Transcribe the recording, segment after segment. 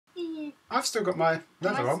I've still got my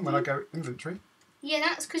leather on when I go inventory. Yeah,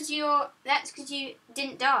 that's because you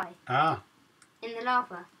didn't die. Ah. In the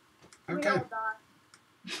lava. Okay. We all die.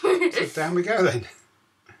 So down we go then.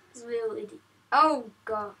 Oh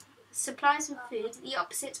god. Supplies and food, the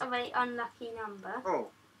opposite of an unlucky number. Oh.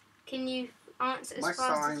 Can you answer as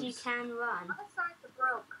fast as you can run? My signs are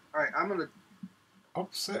broke. Alright, I'm gonna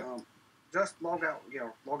Opposite. just log out. Yeah,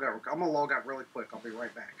 log out. I'm gonna log out really quick. I'll be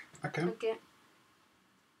right back. Okay. Okay.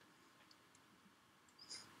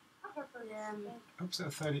 Opposite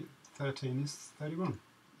of 13 is 31.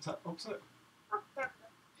 Is that opposite?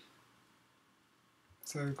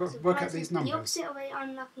 So we've got to work out these numbers. The opposite of an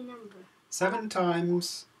unlucky number. 7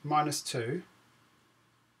 times minus 2.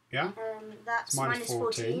 Yeah? That's minus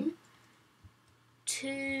 14.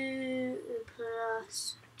 2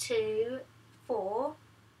 plus 2, 4.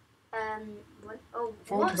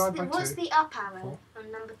 What's the up arrow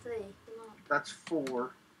on number 3? That's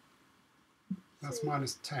 4. That's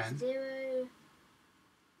minus 10. 0.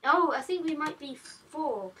 Oh, I think we might be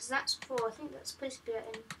 4, because that's 4. I think that's supposed to be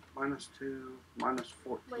in... Minus 2, minus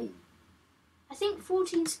 14. Wait. I think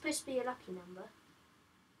 14 is supposed to be a lucky number.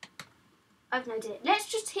 I've no idea. Let's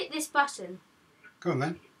just hit this button. Go on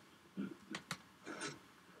then.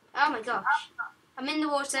 Oh my gosh. I'm in the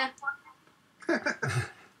water.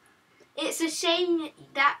 It's a shame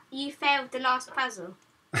that you failed the last puzzle.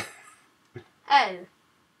 Oh.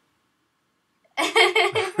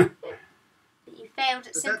 You failed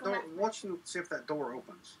at simple math. Watch and see if that door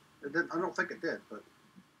opens. It didn't. I don't think it did, but...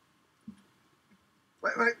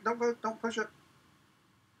 Wait, don't go, don't push it.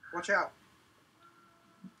 Watch out.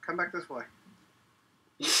 Come back this way.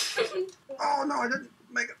 Oh no, I didn't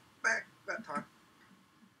make it back that time.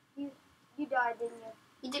 You died,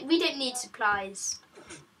 didn't you? We don't need supplies.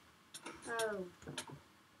 Oh.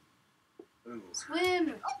 Ooh.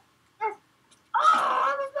 Swim! Oh,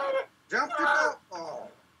 I almost made it! Jump, jump! Oh.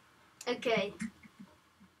 Okay.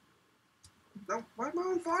 No, why am I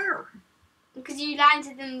on fire? Because you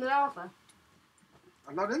landed in the lava.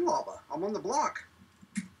 I'm not in lava. I'm on the block.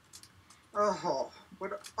 Oh,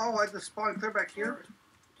 I just spawned clear back here.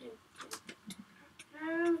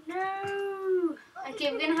 No.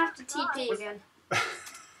 Okay, we're going to have to TP again. I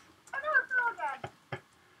know it's all again.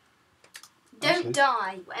 Don't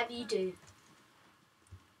die, whatever you do.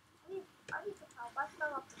 I need some help. I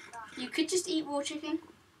fell off the sky. You could just eat raw chicken.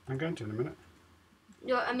 I'm going to in a minute.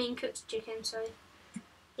 Cooked chicken, sorry.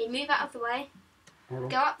 Okay, move out of the way. Hold on.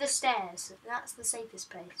 Go up the stairs. That's the safest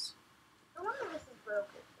place. No wonder this is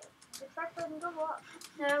broken. The track doesn't go up.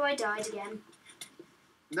 No, I died again.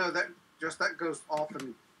 No, that goes off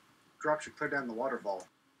and drops you clear down the waterfall.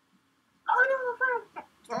 Oh no,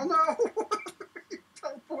 Oh no! You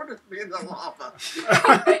teleported me in the lava.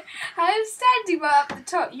 I'm standing right up the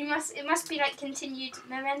top. It must be like continued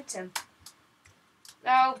momentum.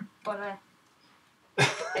 Oh bother.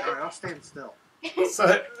 Alright, I'll stand still.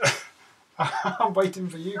 So, I'm waiting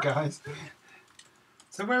for you guys.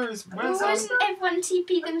 So where's doesn't everyone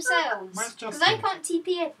TP themselves? Where's Because Justin? I can't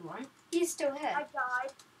TP everyone. He's still here. I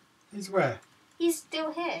died. He's where? He's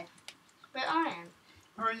still here. But I am.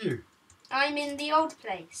 Where are you? I'm in the old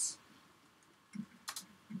place.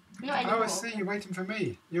 Not anymore. Oh, I see. You're waiting for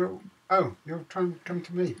me. You're trying to come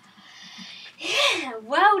to me. Yeah,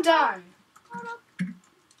 well done.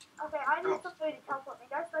 Okay, I need some food to teleport me.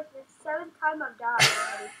 That's like the 7th time I've died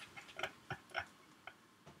already.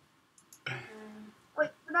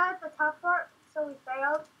 Wait, we're not at the top part, so we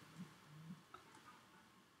failed.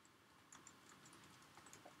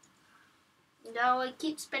 No, I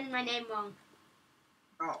keep spelling my name wrong.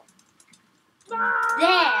 Oh. No!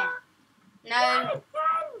 There! No.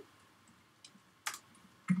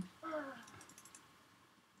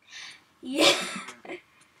 Yeah.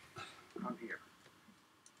 I'm here.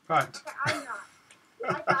 Right. Okay, I'm not.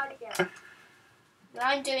 I died again.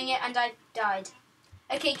 I'm doing it and I died.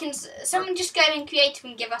 Okay, can someone just go in creative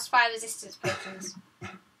and give us 5 resistance potions?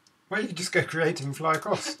 Well, you could just go creative and fly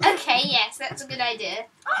across. Okay, yes, that's a good idea.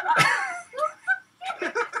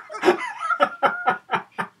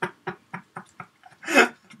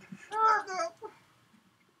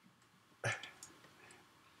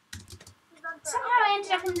 Somehow I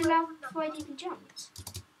ended up in the lava before I'd even jumped.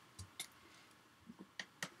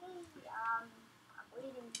 I'm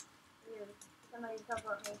waiting for you. Somebody to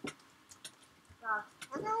teleport me.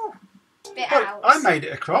 Oh no! Bit Well, out. I made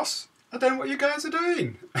it across. I don't know what you guys are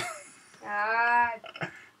doing.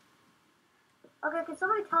 Okay, can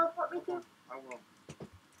somebody teleport me to? I will.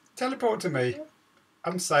 Teleport to me.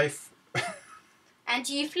 I'm safe. And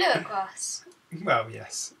you flew across. Well,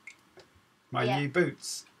 yes. My Yeah. new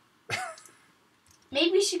boots.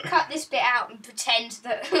 Maybe we should cut this bit out and pretend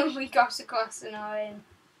that we got across in our own.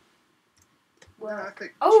 I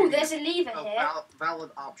think Oh, cheating there's a is lever a here.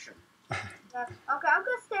 valid option. Yeah. Okay, I'm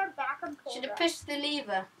gonna stand back and pull Should have that. pushed the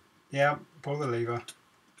lever. Yeah, pull the lever.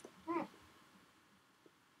 I'm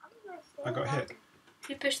gonna stand I got back. hit.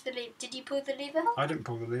 Who pushed the lever? Did you pull the lever? I didn't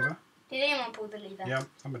pull the lever. Did anyone pull the lever? Yeah,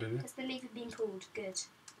 somebody did. Has the lever been pulled? Good.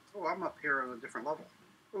 Oh, I'm up here on a different level.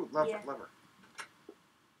 Oh, lever, Yeah. lever.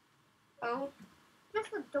 Oh.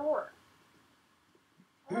 Just the door.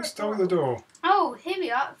 Who stole the door? Oh, here we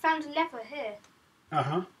are. Found a lever here.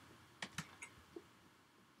 Uh-huh.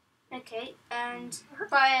 Okay, and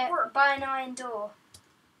buy an iron door.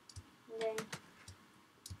 And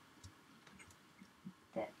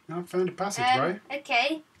then, I found a passageway.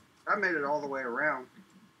 okay. I made it all the way around.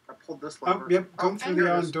 I pulled this Oh, lever. yep, gone through here the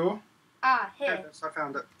it iron is. door. Ah, Here here. it is. I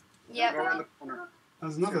found it. Yep. Go around the corner.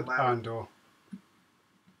 There's another ladder. iron door.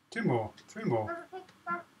 2 more. 3 more. Does it take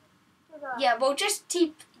that to the... Yeah, well, just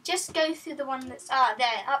go through the one that's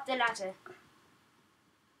there, up the ladder.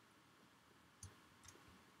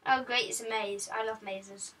 Oh, great! It's a maze. I love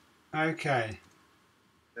mazes. Okay.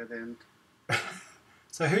 Dead end.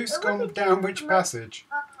 So who's It gone would be down good which to passage?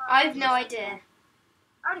 I've no idea.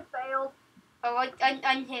 I already failed. Oh,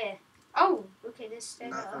 I'm here. Oh, okay. There's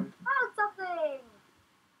stairs up. Nothing. Found something.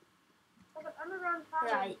 Like an underground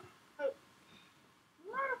passage. Right.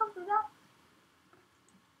 You might have come through that.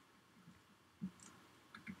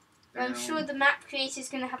 I'm Down. sure the map creator is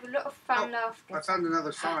going to have a lot of fun laughing. I found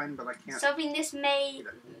another sign, but I can't. Solving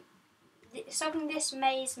this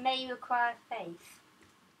maze may require faith.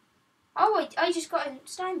 Oh, I just got a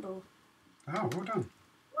stone ball. Oh, well done.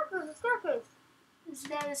 Look, there's a staircase.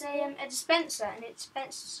 There's a dispenser, and it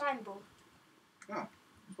dispensed a stone ball. Oh,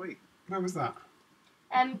 sweet. Where was that?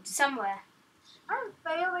 Somewhere. I'm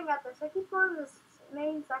failing at this. I keep going to this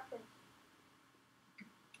main section.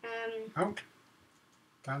 Oh.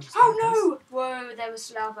 Found a staircase. Oh no! Whoa, there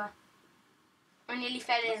was lava. I nearly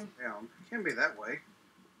fell in. Down. It can't be that way.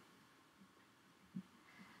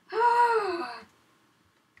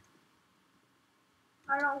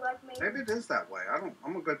 I don't like me. Maybe it is that way. I'm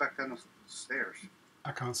gonna go back down the stairs.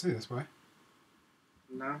 I can't see this way.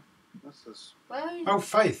 No, this is. Where are you? Oh,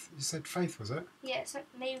 faith. You said faith, was it? Yeah, it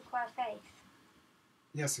may require faith.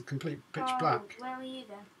 Yes, a complete pitch Oh, black. where were you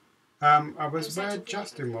then? I was Was where that a-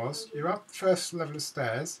 Justin was. You're up the first level of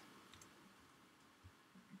stairs.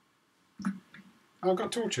 Oh, I've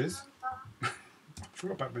got torches. I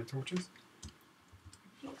forgot about my torches.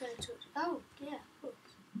 I'm gonna talk. Oh, yeah, of course.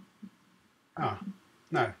 Ah,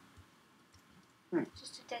 no.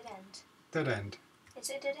 Just a dead end. Dead end. Is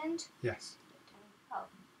it a dead end? Yes. Oh.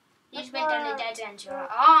 You just went down a dead end. You're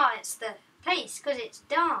like, it's the place because it's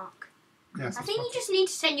dark. Yes. I that's think you what- just need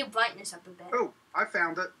to turn your brightness up a bit. Oh, I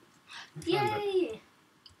found it. I found it. Yay!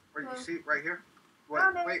 Where you Well. see it right here?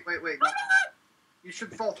 Found it. Wait. You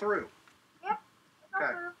should fall through.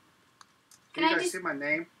 Okay. Can you I guys just- see my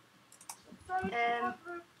name? I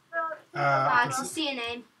I can see a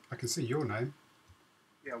name. can see your name.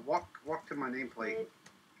 Yeah, walk to my nameplate.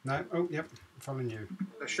 No. Oh, yep. I'm following you.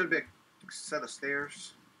 There should be a set of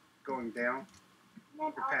stairs going down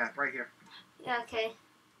your path right here. Yeah, okay.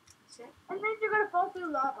 And then you're gonna fall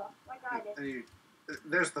through lava, like I did. And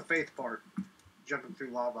there's the faith part, jumping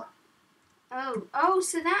through lava. Oh,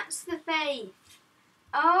 so that's the faith.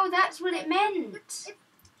 Oh, that's what it meant.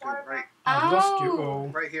 Right, I've lost you Oh. all.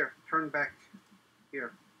 right here. Turn back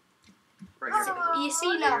here. Right here. So you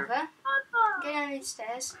see lava, Oh, go down these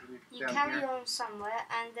stairs, you Down carry here. on somewhere,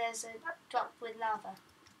 and there's a drop with lava.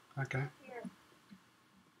 Okay. here.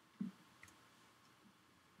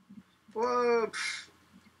 Whoa! pff.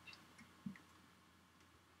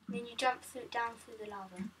 Then you jump down through the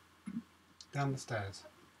lava. Down the stairs.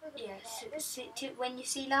 Yeah, when you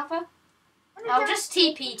see lava, And then I'll there's- just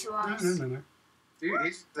TP to No, us. no.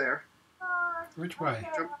 He's there. Which way?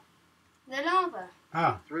 Jump The lava.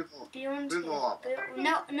 Ah, through the. Beyond Through the here. lava.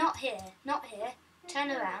 No, not here. Not here.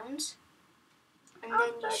 Turn around. And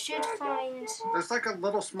then you should find... There's like a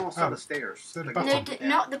little small set Oh, of stairs. so the that bottom. go No, down.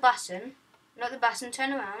 not the button. Not the button.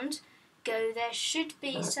 Turn around. Go. There should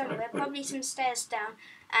be somewhere, probably some stairs down,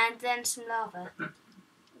 and then some lava.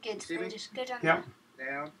 Good. See Then me? just go down Yep.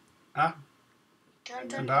 Down, Ah, there. Go And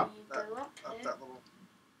down. up. You go up up here. that little.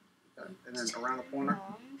 And then around the corner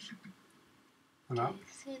and up. Go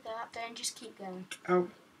through that. Then just keep going. Oh,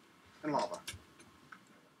 and lava.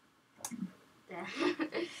 There.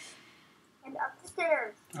 And up the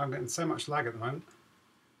stairs. I'm getting so much lag at the moment.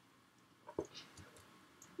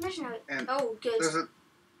 Imagine how it... And Oh, good. There's a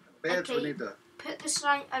beds we Okay. need to put the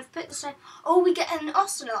slime. I've put the slime. Oh, we get an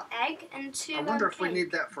ocelot egg and 2. I wonder if we cake.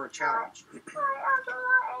 need that for a challenge.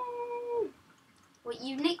 Well,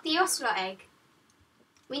 you nicked the ocelot egg.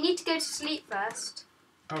 We need to go to sleep first.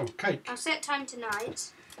 Oh, cake. I'll set time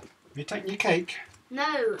tonight. Have you taken your cake?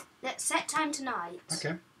 No, let's set time tonight.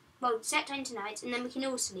 Okay. Well, set time tonight, and then we can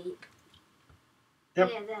all sleep. Yep.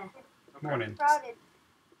 Yeah, there. Morning. Crowded.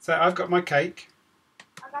 So I've got my cake.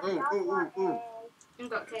 I got Ooh, the ocelot ooh, ooh. egg. I've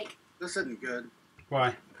got cake. This isn't good.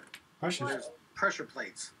 Why? Why should There's pressure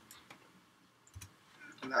plates.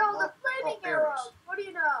 And that No, the lock- flaming oh, arrows. arrows. What do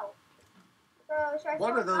you know? So, should I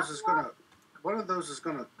One of spawn those is ocelot? gonna. One of those is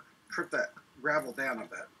gonna trip that gravel down a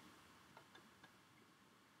bit.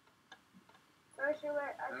 Or should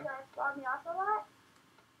I spawn the ocelot?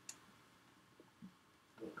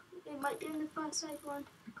 It might be in the front side one.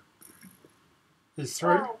 He's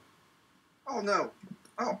through. Oh, Oh no!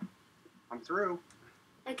 Oh, I'm through.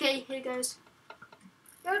 Okay, here goes.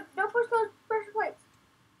 don't push those pressure plates.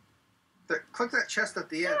 Click that chest at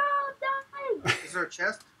the end. No, die! Is there a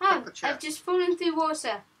chest? Oh, Click the chest. I've just fallen through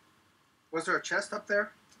water. Was there a chest up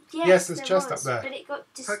there? Yes, there's there chest was, up there. But it got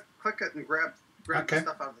Click it and grab Okay. the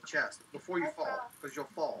stuff out of the chest before you Let's fall, go. because you'll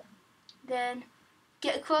fall. Then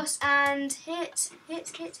get across and hit.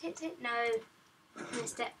 No,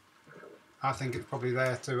 missed it. I think it's probably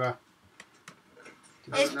there to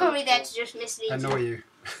It's no. probably there to just mislead annoy you.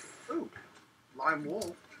 you. Ooh, lime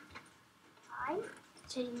wool.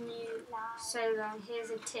 Continue so long. Here's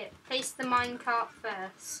a tip. Place the minecart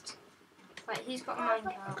first. Wait, who's got a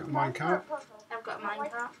minecart? I've got a minecart. I've got a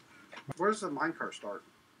minecart. Where's the minecart start?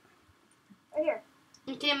 Right here.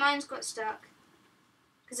 Okay, mine's got stuck.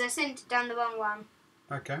 Because I sent it down the wrong one.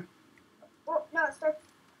 Okay. Well, no, it starts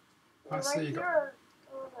I right see you here got- or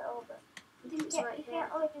a little bit over. I think You it's can't, right you here.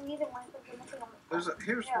 can't really do either one because you're missing on the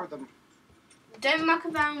Here's Yeah. where the. Don't muck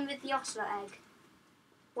around with the ocelot egg.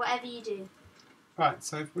 Whatever you do. Right,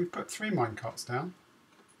 so if we put 3 minecarts down,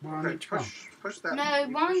 one on Okay, each one. push that. No,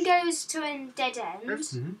 you one push- goes to a dead end.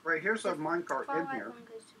 Here's, Mhm. Right here's a minecart Far in right here. one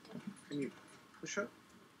goes to a dead end. Can you push it?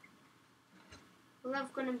 Well,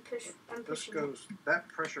 I've gone and push. I'm This pushing it. goes that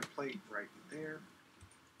pressure plate right there.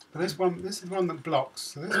 But this is one that blocks.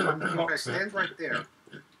 So this one Okay, blocks it. stand right there.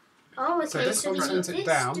 Oh, okay. So this one we need sends it this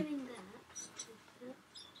down. doing that.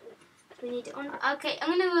 We need it on. Okay,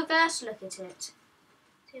 I'm going to reverse look at it.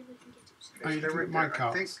 See if we can get it. Oh, you Stay look at right there.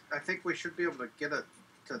 minecarts. I think we should be able to get it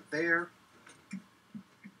to there.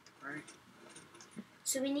 Right.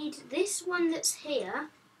 So we need this one that's here.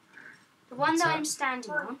 The one What's that that? I'm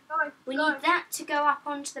standing on. Going, We going. need that to go up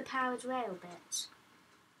onto the powered rail bit.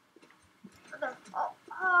 Oh,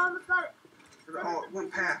 I almost got it. Oh, it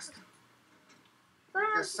went past.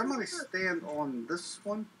 Yeah, somebody stand on this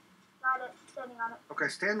one. Got it. Standing on it. Okay,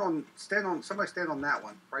 somebody stand on that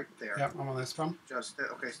one, right there. Yep, I'm on this one. Just,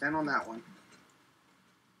 okay, stand on that one.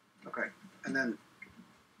 Okay, and then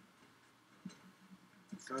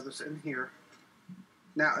throw this in here.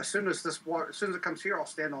 Now, as soon as it comes here, I'll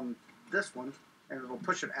stand on this one, and it'll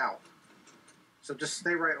push it out. So just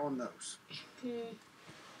stay right on those.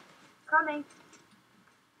 Coming.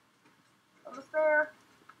 Almost there.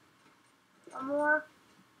 One more.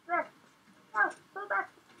 There. Oh, go back.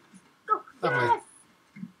 Go. Lovely. Yes.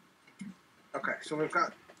 Okay, so we've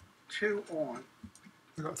got 2 on.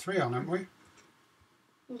 We've got 3 on, haven't we?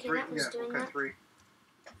 Okay, 3, that was yeah, doing okay, that. 3.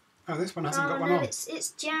 Oh, this one hasn't Oh got one no, on. it's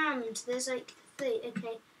jammed. There's like 3.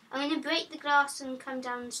 Okay, I'm going to break the glass and come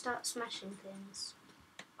down and start smashing things.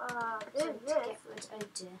 So This. to get rid. Oh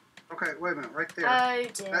dear. Okay, wait a minute, right there. Oh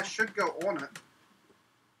dear. That should go on it.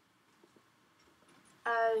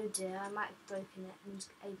 Oh dear. I might have broken it and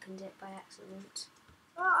opened it by accident.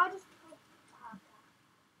 Well, I just.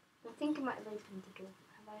 I think I might have opened the door.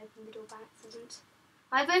 Have I opened the door by accident?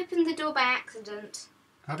 I've opened the door by accident.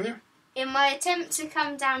 Have you? In my attempt to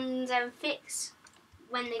come down and fix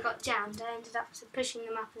when they got jammed, I ended up pushing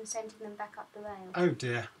them up and sending them back up the rail, Oh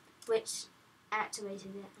dear. which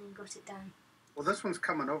activated it and got it down. Well, this one's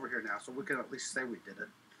coming over here now, so we can at least say we did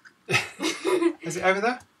it. Is it over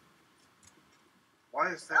there? Why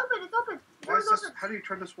is It's that? open. It's open. The Why is door's this? open. How do you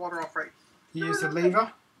turn this water off right? You use the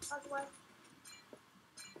lever? By the way.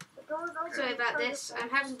 The door's open. Sorry about this. I'm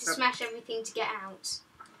having to smash everything to get out.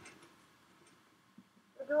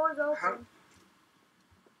 The door's open. How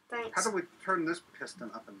Thanks. do we turn this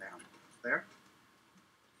piston up and down? There?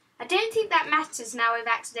 I don't think that matters now I've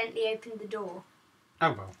accidentally opened the door.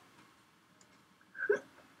 Oh well.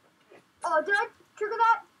 Oh, did I trigger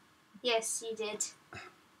that? Yes, you did.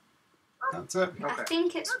 That's it. I Okay.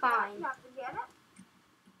 think it's You fine. have to get it.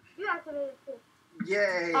 You activated it too.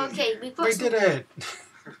 Yay! Okay, we've got We some... did it.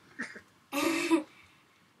 Very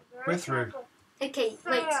We're through. careful. Okay,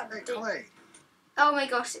 wait. Hey, Clay. Oh my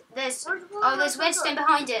gosh, there's redstone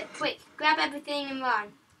behind it. Quick, grab everything and run.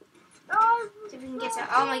 Oh, So we can get out.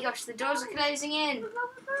 Oh my gosh, the doors are closing in.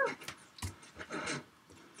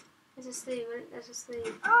 There's a sleeve. There's a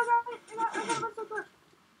sleeve. Oh,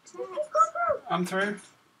 no. I'm through.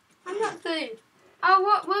 I'm not through. Oh,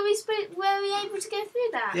 what? Were we able to go through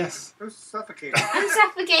that? Yes. Who's suffocating? I'm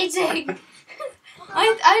suffocating.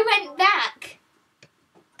 I went back.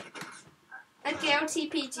 Okay, I'll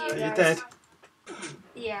TP to you Are guys. you dead?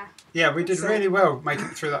 Yeah. Yeah, we did really well making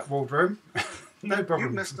it through that walled room. No You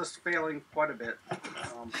problem. missed us failing quite a bit,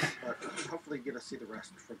 but hopefully you get to see the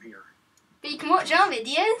rest from here. But you can watch our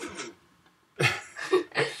video.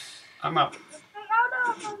 I'm up.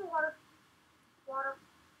 Oh, no, water. Water.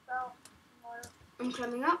 Fell. Water. I'm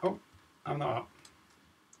climbing up. I'm not up.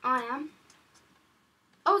 I am.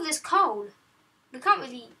 Oh, there's coal. We can't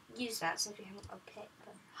really use that since we haven't got a pick.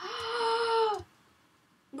 But...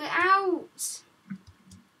 We're out.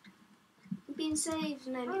 I'm being saved.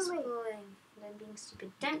 No, I'm exploring. I'm being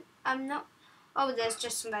stupid. I'm not. Oh, there's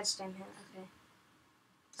just some redstone here. Okay.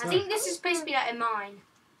 I think this is supposed to be like a mine.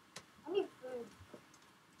 I need food.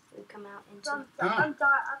 We come out into. I'm dying.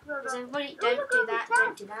 So everybody, don't do that.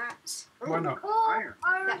 Don't do that. Why not?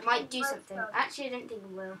 Iron. That might do something. Actually, I don't think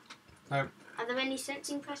it will. No. Are there any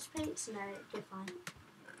sensing pressure plates? No, you're fine.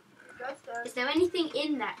 Redstone. Is there anything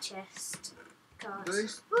in that chest? God.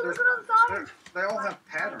 They all have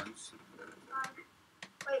patterns.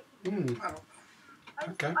 Wait, Mm. I don't.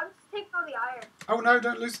 Okay. I'm just taking all the iron. Oh no,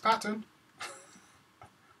 don't lose the pattern.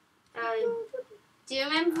 Do you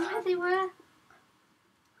remember where they were? I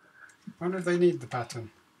wonder if they need the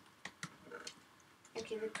pattern.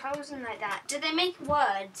 Okay, the coals and like that. Do they make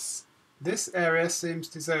words? This area seems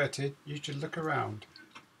deserted. You should look around.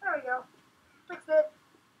 There we go. Fix it.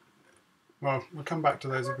 Well, we'll come back to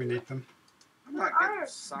those if we need them. I'm not getting the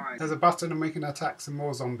sign. There's a button and we can attack some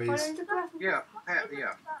more zombies. Follow the graph. Yeah, Pat,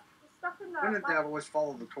 yeah. The stuff in the When in doubt, always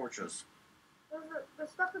follow the torches. the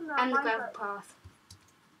stuff in the And the minecart. gravel path.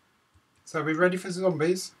 So are we ready for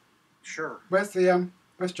zombies? Sure. Where's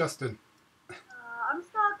Justin? I'm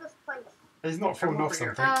still at this place. He's not fallen Come off over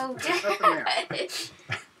here. something. Oh, There's nothing there.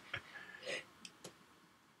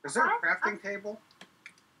 Is there a crafting table?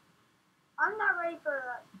 I'm not ready for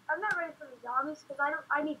the zombies because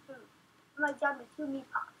I need food. I'm like down to 2 meat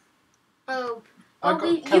pots. oh. I Oh,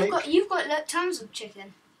 got cake. you've got tons of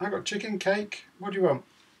chicken. I got chicken, cake. What do you want?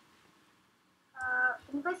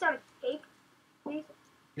 Can you place down a cake, please?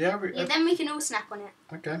 Yeah, Yeah, then we can all snack on it.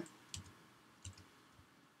 okay.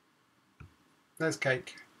 There's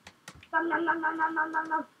cake. Nom nom nom nom nom nom nom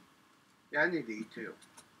nom. Yeah, I need to eat too.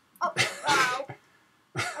 Oh, wow.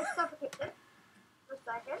 I suffocated for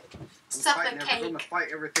a second. I'm going to fight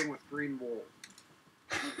everything with green wool.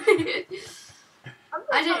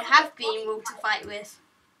 I don't have green wool to fight with.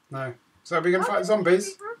 No. So are we going to fight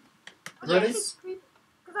zombies? Ready? Because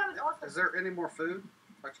I was awesome. Is there any more food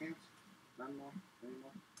by chance? None more? Any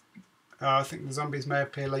more? I think the zombies may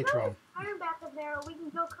appear later on. Iron back up there. We can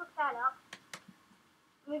go cook that up.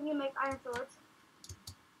 We can make iron swords.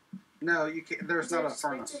 No, you can't. There's not a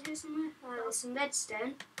furnace. There's some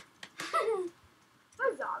redstone.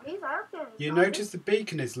 There's zombies. I don't see any You zombies. notice the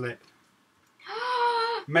beacon is lit.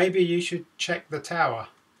 Maybe you should check the tower.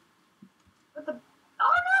 With the...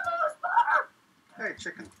 Oh no, there's a spawner! Hey,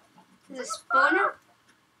 chicken. There's a spawner.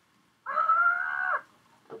 Ah!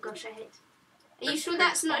 Oh gosh, I hate. Are you sure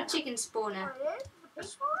that's not a chicken spawner? There it is. The pig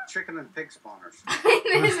spawner? Chicken and pig spawners.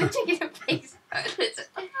 There's a chicken and pig spawner. I thought it was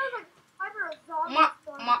like fiber of zombie Mwah,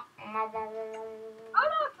 spawner. mwah, mwah, mwah, Oh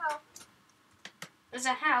no, it fell. There's a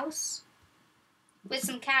house with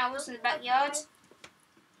some cows in the backyard.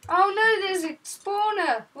 Oh no, there's a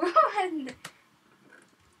spawner. Run!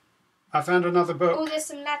 I found another Oh, book. there's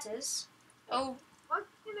some ladders. Oh, What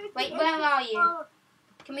did I wait, say? where are you? Oh,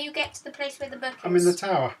 Can we get to the place where the book is? I'm in the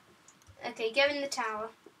tower. Okay, go in the tower.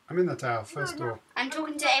 I'm in the tower, first door. I'm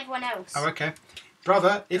talking to everyone else. Oh, okay.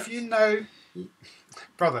 Brother, if you know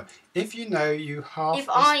you half If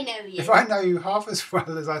I know you. If I know you half as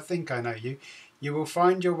well as I think I know you, you will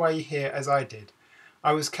find your way here as I did.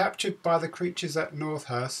 I was captured by the creatures at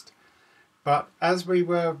Northhurst, but as we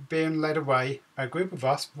were being led away, a group of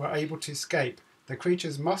us were able to escape. The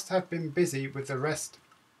creatures must have been busy with the rest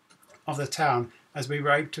of the town, as we were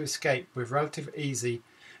able to escape with relative ease,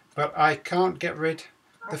 but I can't get rid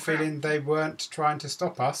of the feeling they weren't trying to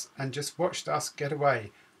stop us and just watched us get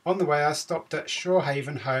away. On the way I stopped at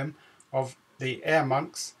Shorehaven, home of the Air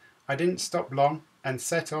Monks. I didn't stop long and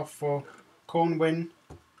set off for Cornwyn.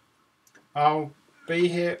 I'll be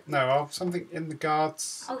here. No, I'll something in the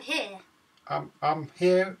guards. Oh, here. I'm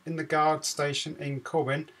here in the guard station in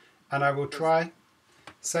Corwin, and I will try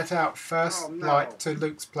set out first light to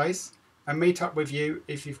Luke's place and meet up with you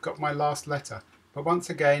if you've got my last letter. But once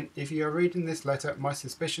again, if you are reading this letter, my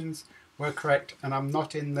suspicions were correct, and I'm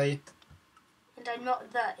not in the... And I'm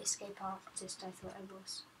not the escape artist I thought I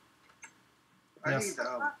was. Yes.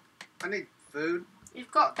 I need food.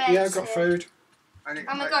 You've got beds. Yeah, I've got here. food. Oh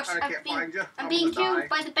my gosh, I'm being killed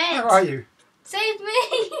by the beds. Where are you? Save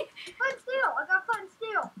me! Flint steel. I got flint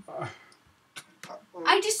steel.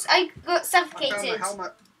 I got I found suffocated. a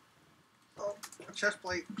helmet. Oh, a chest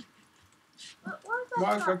plate. What is that?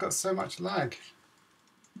 Why have I got so much lag?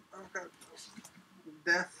 I've got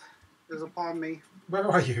death is upon me. Where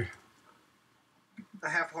are you? A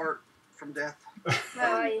half heart from death. Where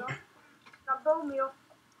are you? Got bone meal.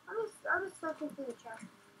 I'm just searching through the chest.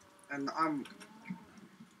 And I'm...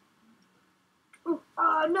 Ooh,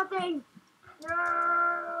 nothing.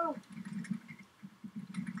 No.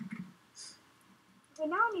 Okay,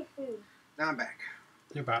 now I need food. Now I'm back.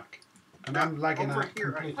 You're back. And I'm lagging over out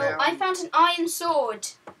here, completely. Oh, I found an iron sword.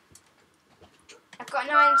 I've got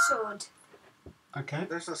an iron sword. Okay.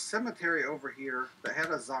 There's a cemetery over here that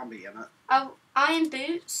had a zombie in it. Oh, iron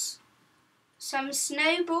boots. Some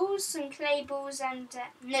snowballs, some clay balls, and...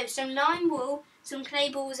 no, some lime wool, some clay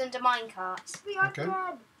balls, and a minecart. We are Okay.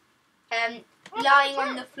 dead. Lying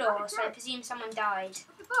on the floor, so I presume someone died.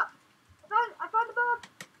 What's the book? I found the book.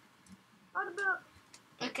 Found the book.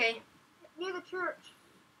 Okay. Near the church.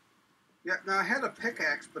 Yeah, now I had a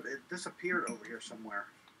pickaxe, but it disappeared over here somewhere.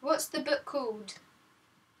 What's the book called?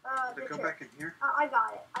 Did The it go church. back in here? I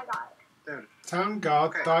got it. I got it. Dude, Town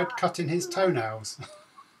guard Okay. died cutting his toenails.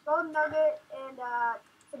 Gold nugget and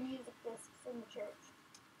some music discs in the church.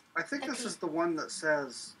 I think this Okay. is the one that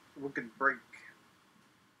says we could break...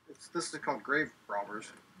 This is called grave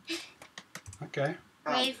robbers. Okay.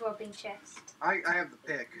 Grave robbing chest. I have the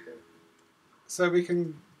pick. So we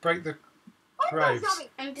can break the Oh, graves. no, zombie.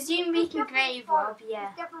 I presume we can grave rob, yeah.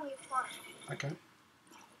 It's definitely a spawn. Okay.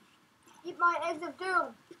 Eat my eggs of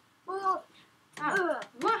doom. Fool. Oh,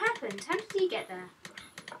 what happened? How did you get there?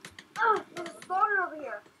 There's a spawner over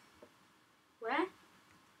here. Where? Yeah,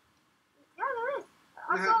 there is.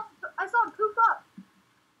 Yeah. I saw him poop up.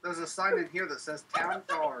 There's a sign in here that says town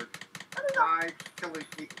guard died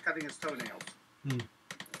cutting his toenails.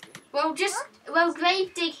 Well,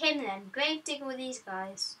 grave dig him then. Grave dig all these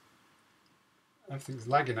guys. Everything's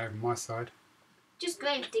lagging over my side. Just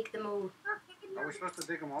grave dig them all. Are we supposed to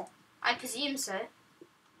dig them all? I presume so.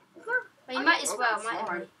 Is there? Well, you might as Oh, well, that's mightn't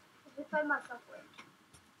fine. we? Defend myself with.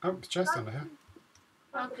 Oh, it's chest under here.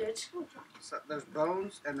 Oh, good. So there's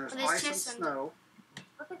bones and there's Oh, there's ice and chests under- snow.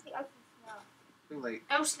 I'll take the ice and snow. Too late.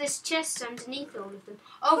 Oh, so there's chests underneath all of them.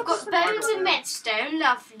 Oh, I've got bones and redstone.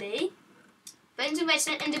 Lovely. Bones and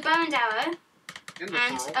redstone and a bow and arrow. In the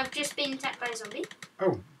And pearl, I've just been attacked by a zombie.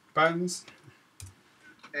 Oh, bones.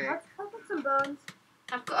 egg, I'll take some bones.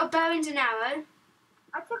 I've got a bow and an arrow.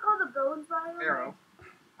 I took all the bones by the way. arrow.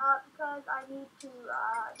 Because I need to,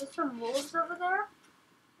 there's some wolves over there.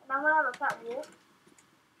 And I'm gonna have a pet wolf.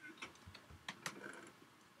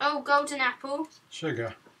 Oh, golden apple.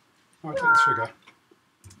 Sugar. I'll take the sugar.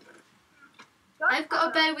 I've got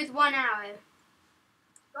a bow with one arrow.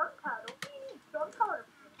 Gunpowder.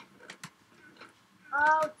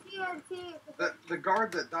 Oh, TNT. The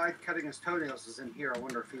guard that died cutting his toenails is in here. I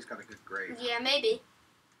wonder if he's got a good grave. Yeah, maybe.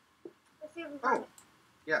 Let's see if we Oh, find it.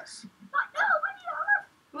 yes. No, I need armor.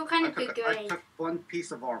 What kind of good I grave? took one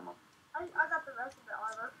piece of armor. I got the rest of the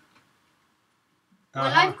armor. Well,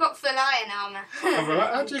 Uh-huh. I've got full iron armour. Oh,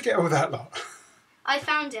 well, how'd you get all that lot? I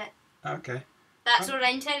found it. Okay. That's what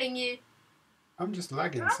I'm telling you. I'm just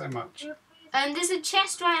lagging so much. There's a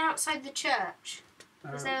chest right outside the church.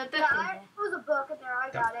 Is there a book in Yeah, there? there was a book in there. I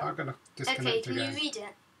got it. I'm going to Okay, disconnect can again. you read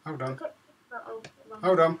it? Hold on. Okay. Oh, well.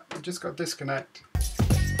 Hold on. I just got disconnect.